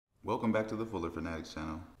Welcome back to the Fuller Fanatics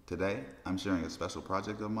channel. Today, I'm sharing a special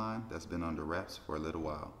project of mine that's been under wraps for a little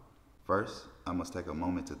while. First, I must take a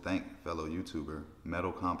moment to thank fellow YouTuber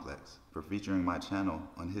Metal Complex for featuring my channel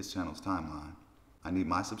on his channel's timeline. I need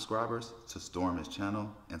my subscribers to storm his channel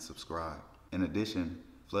and subscribe. In addition,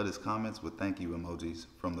 flood his comments with thank you emojis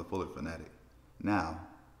from the Fuller Fanatic. Now,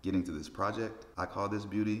 getting to this project, I call this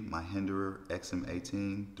beauty my Hinderer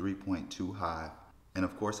XM-18 3.2 Hive. And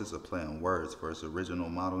of course it's a play on words for its original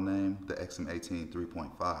model name, the XM-18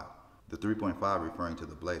 3.5. The 3.5 referring to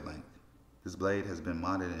the blade length. This blade has been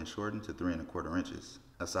modded and shortened to 3¼ inches,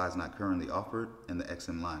 a size not currently offered in the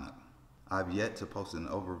XM lineup. I've yet to post an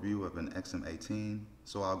overview of an XM-18,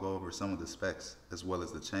 so I'll go over some of the specs as well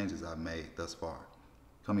as the changes I've made thus far.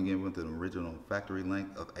 Coming in with an original factory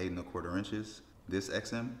length of 8¼ inches, this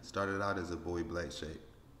XM started out as a Bowie blade shape,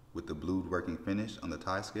 with the blued working finish on the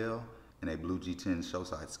tie scale and a blue G10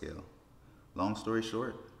 ShowSide scale. Long story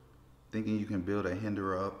short, thinking you can build a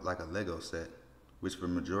Hinderer up like a Lego set, which for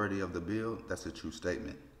majority of the build, that's a true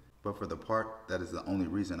statement. But for the part that is the only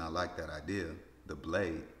reason I like that idea, the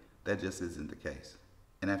blade, that just isn't the case.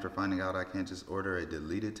 And after finding out I can't just order a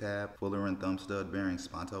deleted tab, Fuller and thumb stud bearing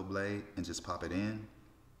Sponto blade and just pop it in,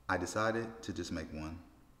 I decided to just make one.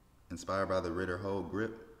 Inspired by the Ritter Hold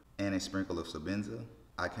grip and a sprinkle of Sabenza,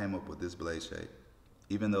 I came up with this blade shape.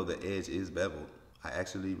 Even though the edge is beveled, I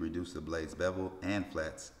actually reduced the blade's bevel and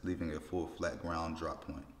flats, leaving a full flat ground drop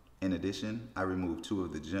point. In addition, I removed 2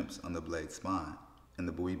 of the jimps on the blade spine, and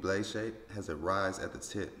the Bead blade shape has a rise at the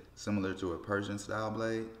tip, similar to a Persian style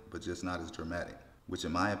blade, but just not as dramatic, which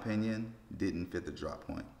in my opinion, didn't fit the drop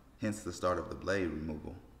point, hence the start of the blade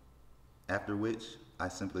removal. After which, I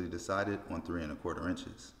simply decided on 3¼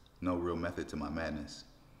 inches. No real method to my madness.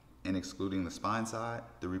 And excluding the spine side,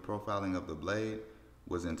 the reprofiling of the blade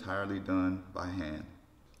was entirely done by hand.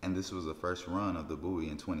 And this was the first run of the Bowie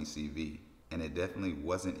in 20 CV, and it definitely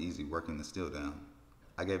wasn't easy working the steel down.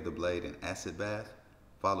 I gave the blade an acid bath,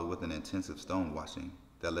 followed with an intensive stone washing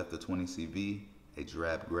that left the 20 CV a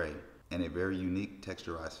drab gray and a very unique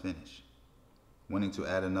texturized finish. Wanting to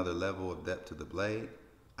add another level of depth to the blade,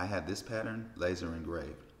 I had this pattern laser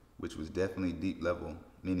engraved, which was definitely deep level,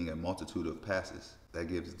 meaning a multitude of passes that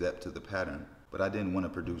gives depth to the pattern, but I didn't want to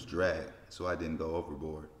produce drag, so I didn't go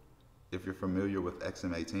overboard. If you're familiar with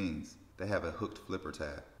XM-18s, they have a hooked flipper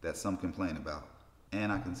tab that some complain about,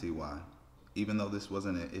 and I can see why. Even though this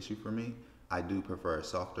wasn't an issue for me, I do prefer a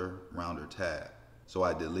softer, rounder tab, so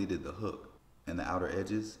I deleted the hook and the outer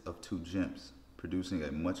edges of 2 jimps, producing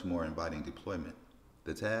a much more inviting deployment.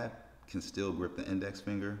 The tab can still grip the index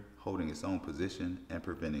finger, holding its own position and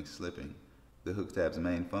preventing slipping. The hook tab's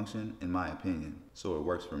main function, in my opinion, so it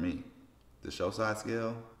works for me. The ShowSide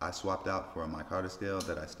scale, I swapped out for a Micarta scale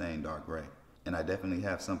that I stained dark gray, and I definitely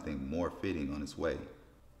have something more fitting on its way,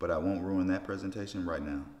 but I won't ruin that presentation right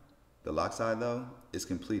now. The Lockside though, is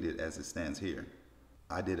completed as it stands here.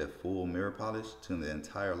 I did a full mirror polish to the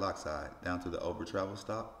entire Lockside down to the over travel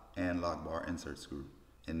stop and lock bar insert screw.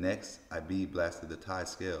 And next, I bead blasted the tie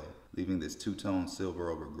scale, leaving this 2-tone silver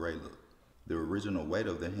over gray look. The original weight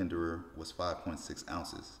of the Hinderer was 5.6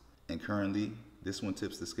 ounces, and currently, this one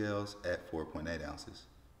tips the scales at 4.8 ounces.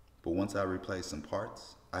 But once I replace some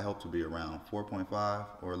parts, I hope to be around 4.5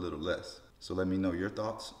 or a little less. So let me know your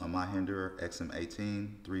thoughts on my Hinderer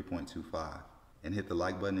XM-18 3.25, and hit the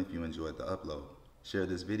like button if you enjoyed the upload. Share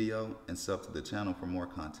this video and sub to the channel for more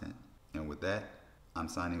content. And with that, I'm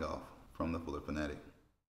signing off from the Fuller Fanatic.